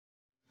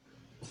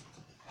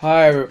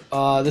Hi,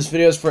 this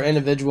video is for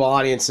individual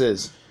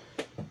audiences.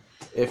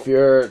 If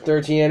you're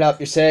 13 and up,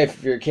 you're safe.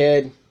 If you're a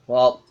kid,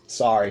 well,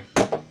 sorry.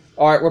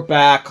 Alright, we're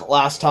back.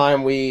 Last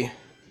time we're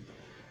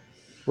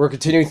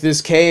continuing through this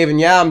cave, and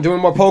yeah, I'm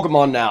doing more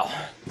Pokemon now.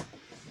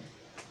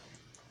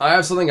 I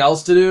have something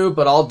else to do,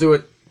 but I'll do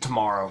it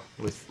tomorrow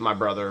with my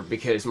brother,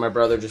 because my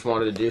brother just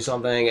wanted to do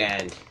something,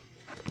 and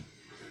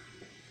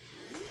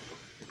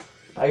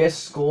I guess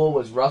school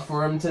was rough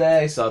for him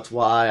today, so that's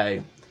why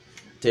I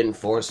didn't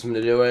force him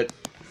to do it.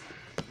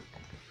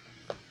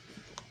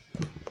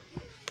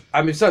 I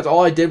mean, besides,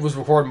 all I did was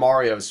record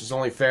Mario, so it's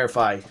only fair if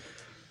I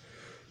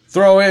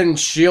throw in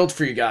Shield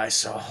for you guys,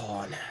 so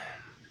hold on.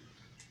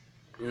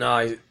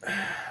 No,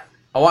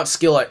 I want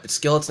Skillet, but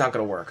Skillet's not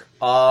gonna work.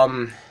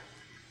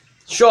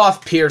 Show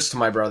off Pierce to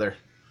my brother.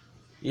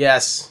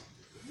 Yes.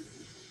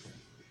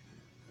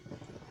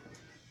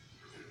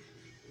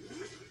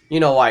 You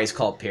know why he's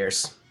called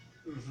Pierce.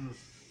 Mm-hmm.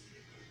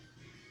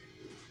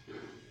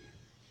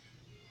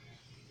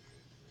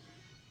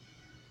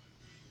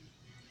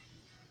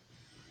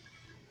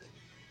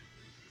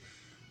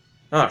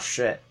 Oh,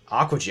 shit.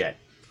 Aqua Jet.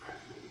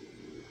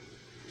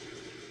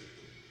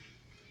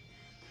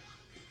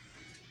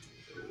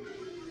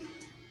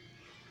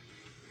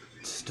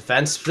 It's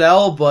defense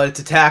spell, but its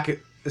attack,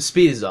 the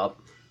speed is up.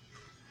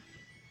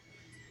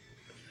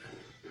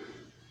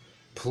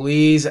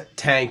 Please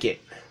tank it.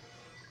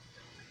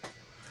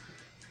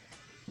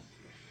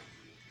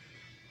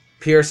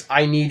 Pierce,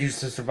 I need you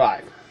to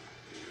survive.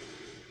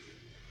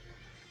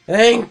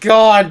 Thank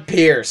God,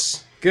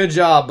 Pierce. Good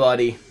job,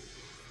 buddy.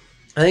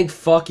 Thank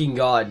fucking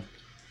God.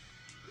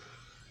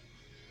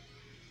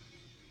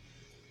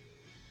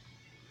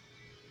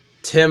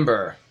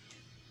 Timber.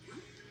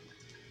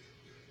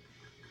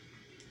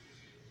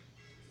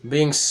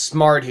 Being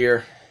smart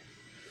here.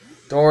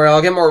 Don't worry,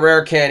 I'll get more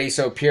rare candy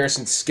so Pierce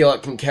and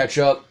Skillet can catch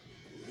up.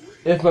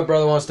 If my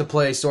brother wants to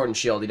play Sword and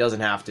Shield, he doesn't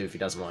have to if he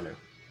doesn't want to.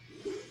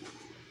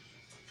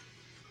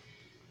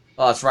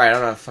 Oh, that's right, I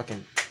don't have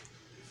fucking...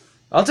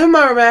 I'll do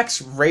my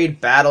max raid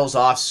battles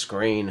off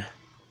screen.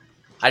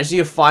 I just need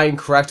to find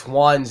correct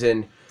ones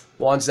and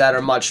ones that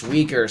are much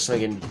weaker so I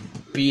can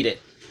beat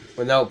it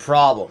with no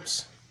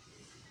problems.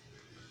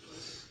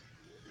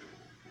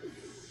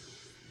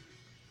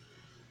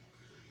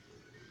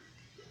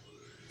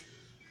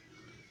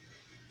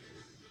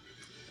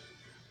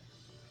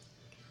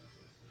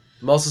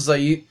 Most I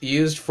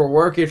used for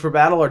work and for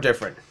battle are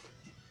different.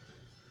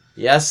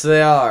 Yes,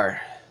 they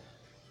are.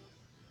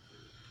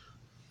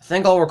 I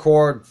think I'll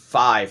record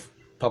 5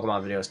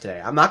 Pokemon videos today.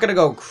 I'm not gonna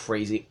go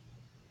crazy.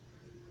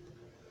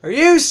 Are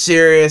you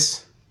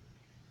serious?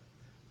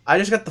 I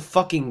just got the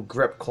fucking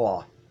Grip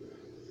Claw.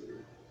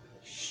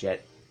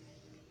 Shit.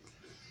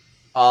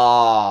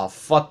 Oh,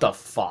 what the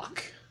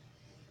fuck?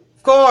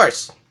 Of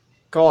course!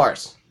 Of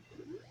course.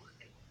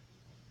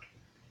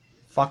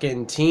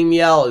 Fucking Team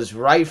Yell is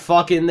right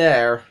fucking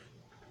there.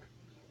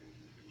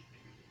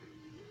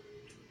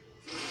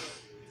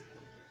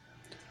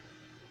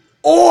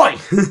 Oi!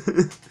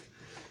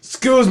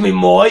 Excuse me,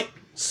 mate.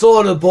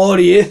 Sorry to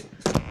bother you.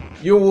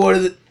 You're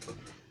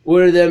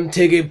one of them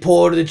taking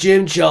part of the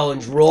gym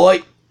challenge,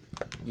 right?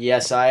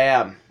 Yes, I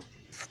am.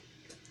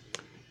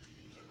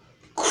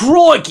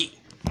 Crikey!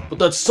 But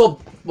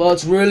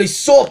that's really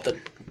something.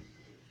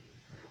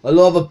 I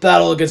love a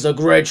battle against a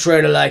great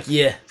trainer like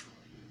you.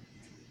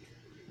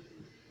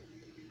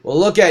 Well,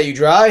 look at you,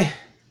 Dry.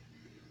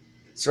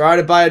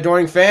 Surrounded by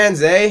adoring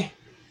fans, eh?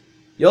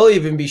 You'll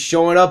even be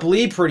showing up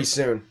Lee pretty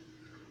soon.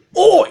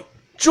 Oi!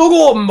 Jog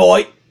on,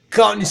 mate!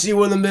 Can't you see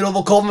we're in the middle of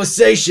a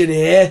conversation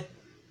here?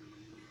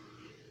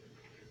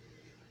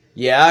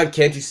 Yeah,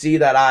 can't you see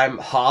that I'm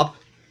Hop,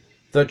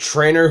 the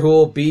trainer who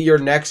will be your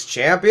next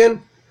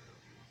champion?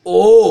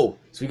 Oh,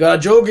 so we got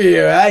a joke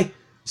here, eh?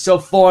 So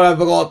far I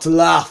forgot to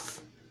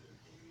laugh.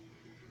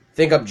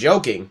 Think I'm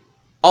joking?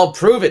 I'll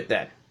prove it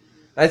then.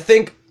 I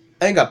think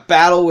a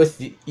battle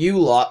with you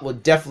lot will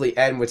definitely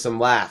end with some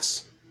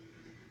laughs.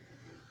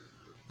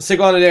 Let's take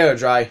on the day,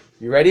 Dry.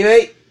 You ready,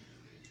 mate?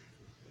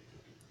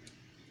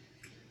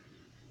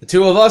 The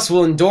two of us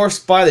will endorse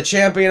by the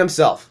champion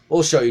himself.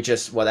 We'll show you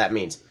just what that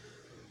means.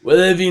 Well,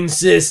 if you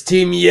insist,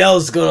 Team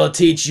Yell's gonna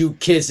teach you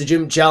kids the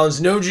gym challenge,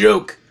 no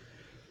joke.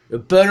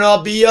 It better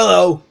not be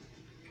yellow.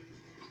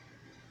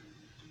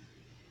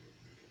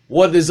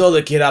 What does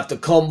other kid have to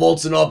come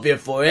waltzing up here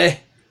for, eh?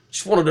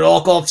 Just wanted to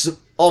knock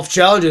off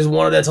challenges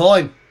one at a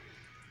time.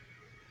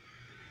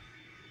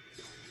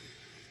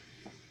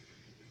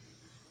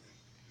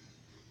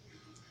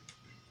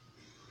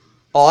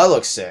 Oh, I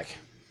look sick.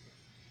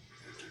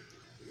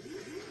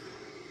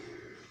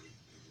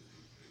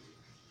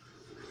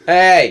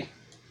 Hey!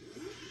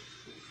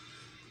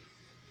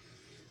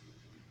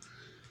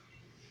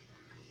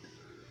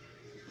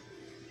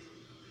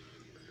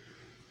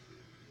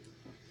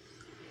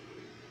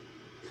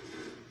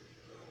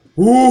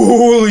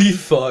 Holy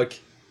fuck.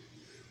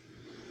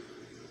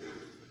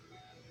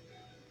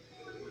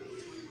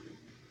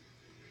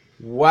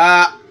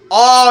 Wow.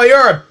 Oh,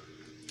 you're a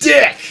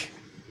dick!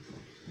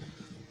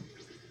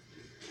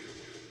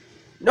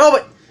 No,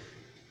 but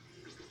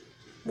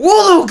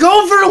Wooloo,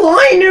 go for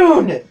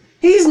Linoon!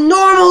 He's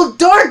normal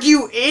dark,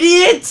 you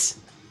idiot!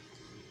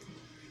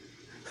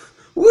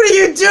 What are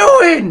you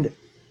doing?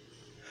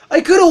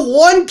 I could have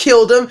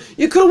one-killed him.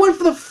 You could have went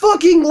for the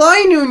fucking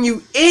Linoon,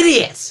 you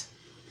idiot!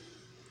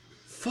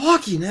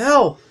 Fucking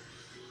hell.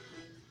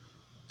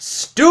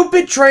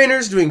 Stupid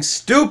trainers doing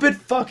stupid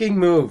fucking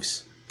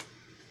moves.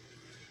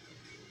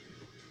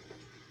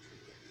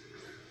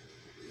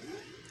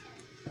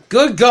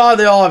 Good God,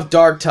 they all have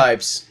dark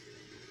types.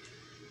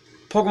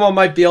 Pokemon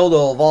might be able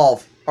to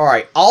evolve.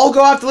 Alright, I'll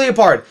go after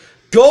Leopard.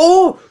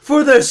 Go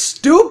for the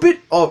stupid...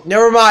 Oh,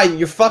 never mind.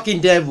 You're fucking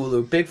dead,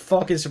 Wooloo. Big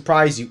fucking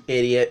surprise, you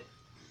idiot.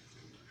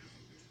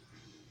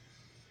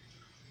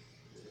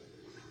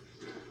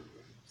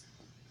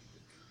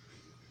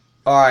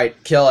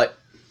 Alright, kill it.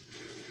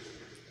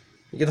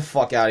 Get the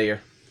fuck out of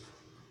here.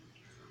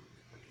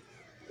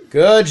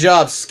 Good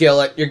job,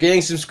 Skillet. You're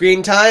getting some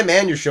screen time,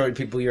 and you're showing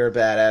people you're a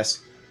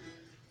badass.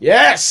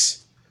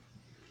 Yes!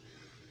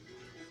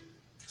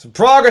 Some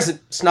progress.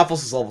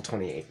 Snuffles is level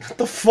 28. What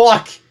the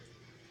fuck?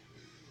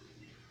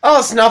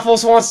 Oh,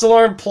 Snuffles wants to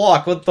learn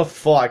Pluck. What the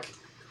fuck?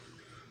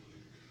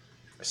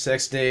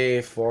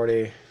 60,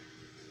 40.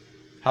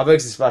 How big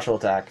is his special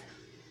attack?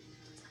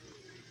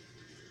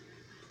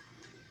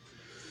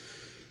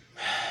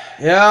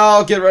 Yeah,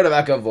 I'll get rid of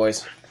Echo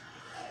Voice.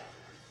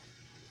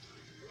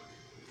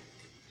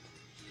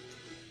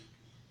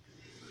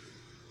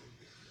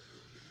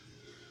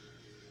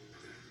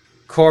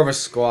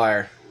 Corvus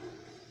Squire.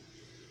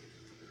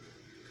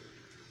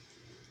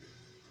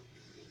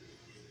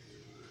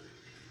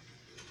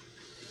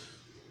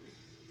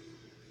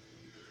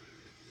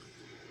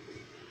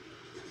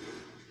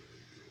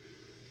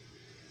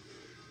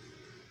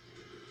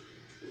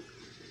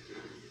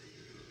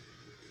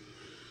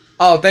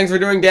 Oh, thanks for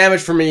doing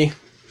damage for me.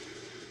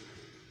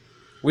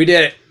 We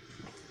did it.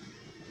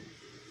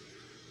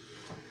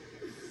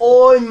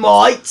 Oi,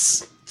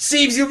 mates.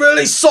 Seems you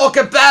really suck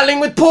at battling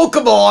with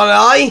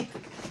Pokemon, eh?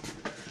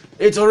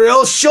 It's a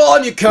real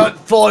shame you can't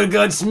fight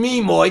against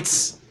me,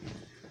 mates.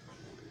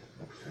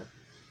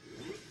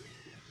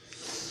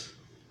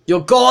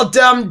 You're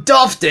goddamn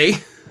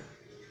dufty.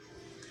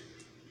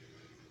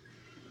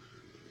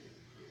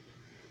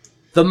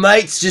 The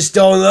mates just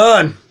don't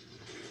learn.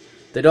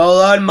 They don't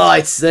learn,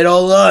 mates. They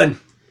don't learn.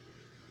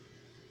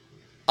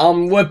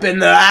 I'm whipping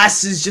their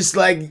asses just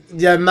like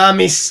your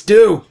mommy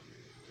stew.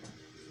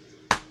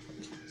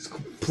 It's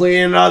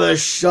complete another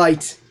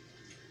shite.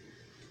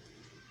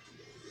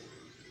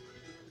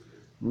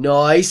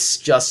 Nice.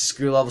 Justice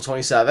Screw level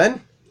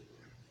 27.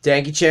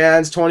 Danky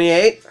Chan's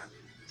 28.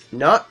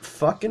 Not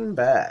fucking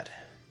bad.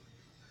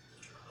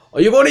 Are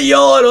you gonna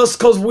yell at us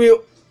cause we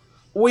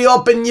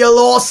up and you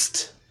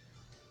lost?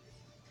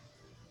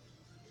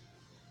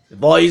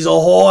 If I use a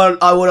horn,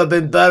 I would have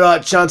been better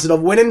at chances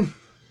of winning.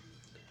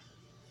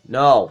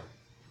 No.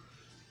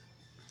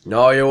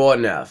 No, you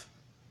wouldn't have.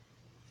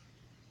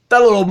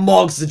 That little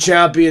mug's the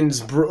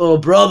champion's little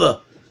brother.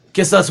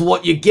 Guess that's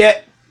what you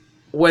get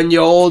when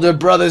your older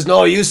brother's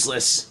no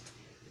useless.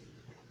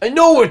 I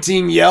know we're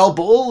Team Yell,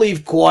 but we'll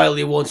leave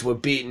quietly once we're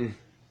beaten.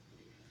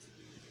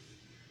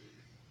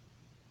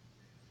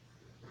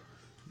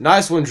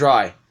 Nice one,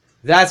 Dry.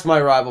 That's my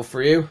rival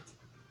for you.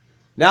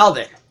 Now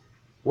then,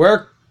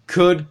 where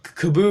could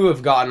Kaboo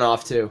have gotten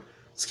off to?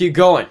 Let's keep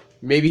going.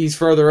 Maybe he's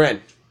further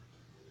in.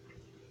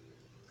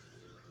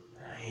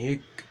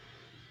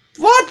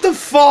 What the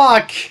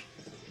fuck?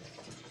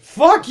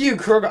 Fuck you,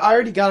 Krug. I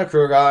already got a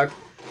Krugog.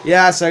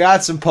 Yes, I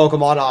got some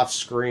Pokemon off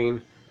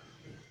screen.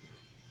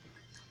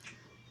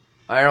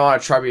 I don't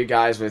want to trouble you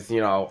guys with,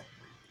 you know,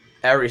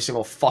 every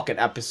single fucking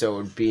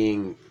episode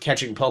being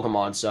catching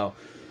Pokemon, so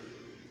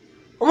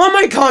I want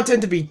my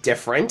content to be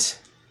different.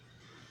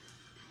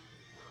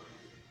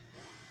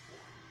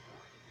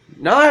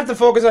 Now I have to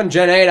focus on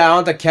Gen 8. I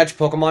don't have to catch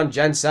Pokemon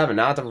Gen 7.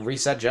 Now I have to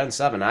reset Gen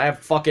 7. I have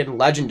fucking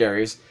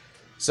legendaries.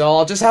 So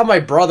I'll just have my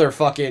brother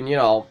fucking, you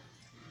know,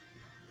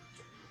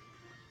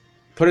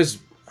 put his...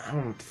 I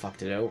don't know what the fuck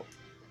to do.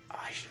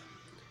 I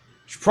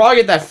should probably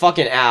get that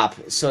fucking app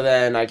so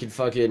then I can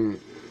fucking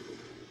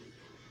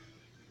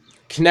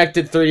connect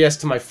it 3DS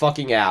to my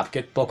fucking app,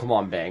 get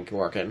Pokemon Bank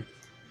working,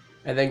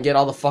 and then get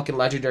all the fucking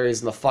legendaries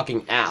in the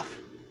fucking app.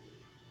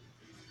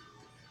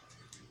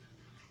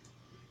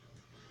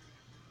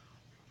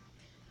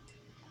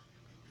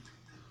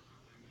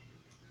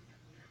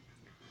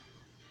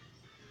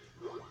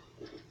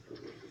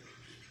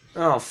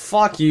 Oh,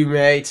 fuck you,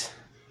 mate.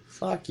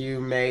 Fuck you,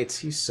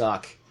 mate. You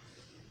suck.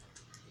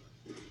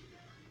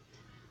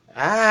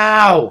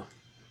 Ow!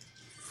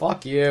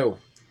 Fuck you.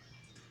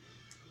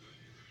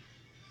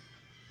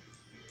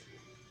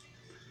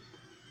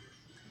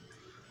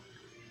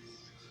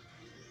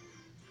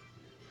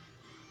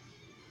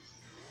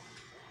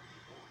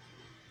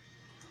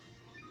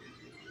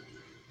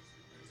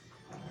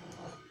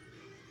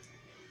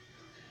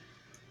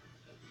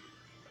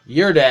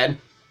 You're dead.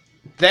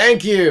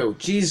 Thank you!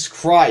 Jesus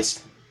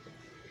Christ.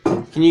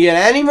 Can you get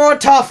any more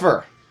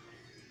tougher?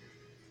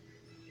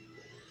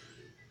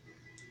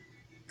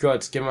 Good,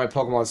 it's giving my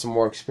Pokemon some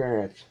more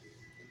experience.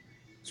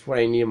 It's what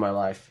I need in my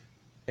life.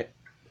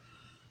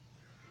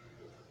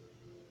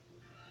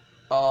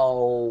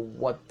 Oh,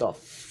 what the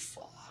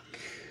fuck?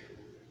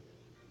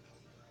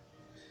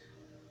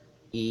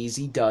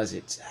 Easy does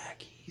it,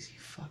 Zach. Easy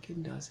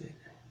fucking does it.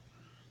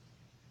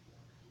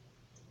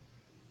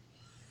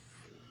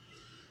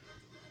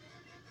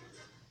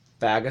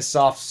 Bag of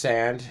soft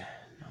sand.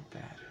 Not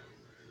bad.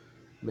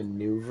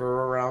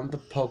 Maneuver around the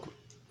poke.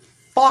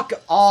 Fuck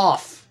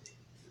off!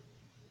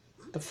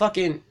 The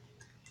fucking...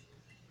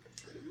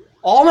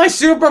 All my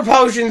super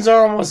potions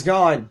are almost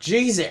gone.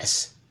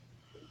 Jesus.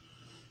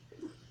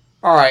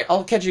 Alright,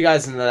 I'll catch you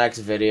guys in the next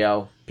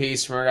video.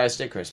 Peace. Remember guys, stay crisp.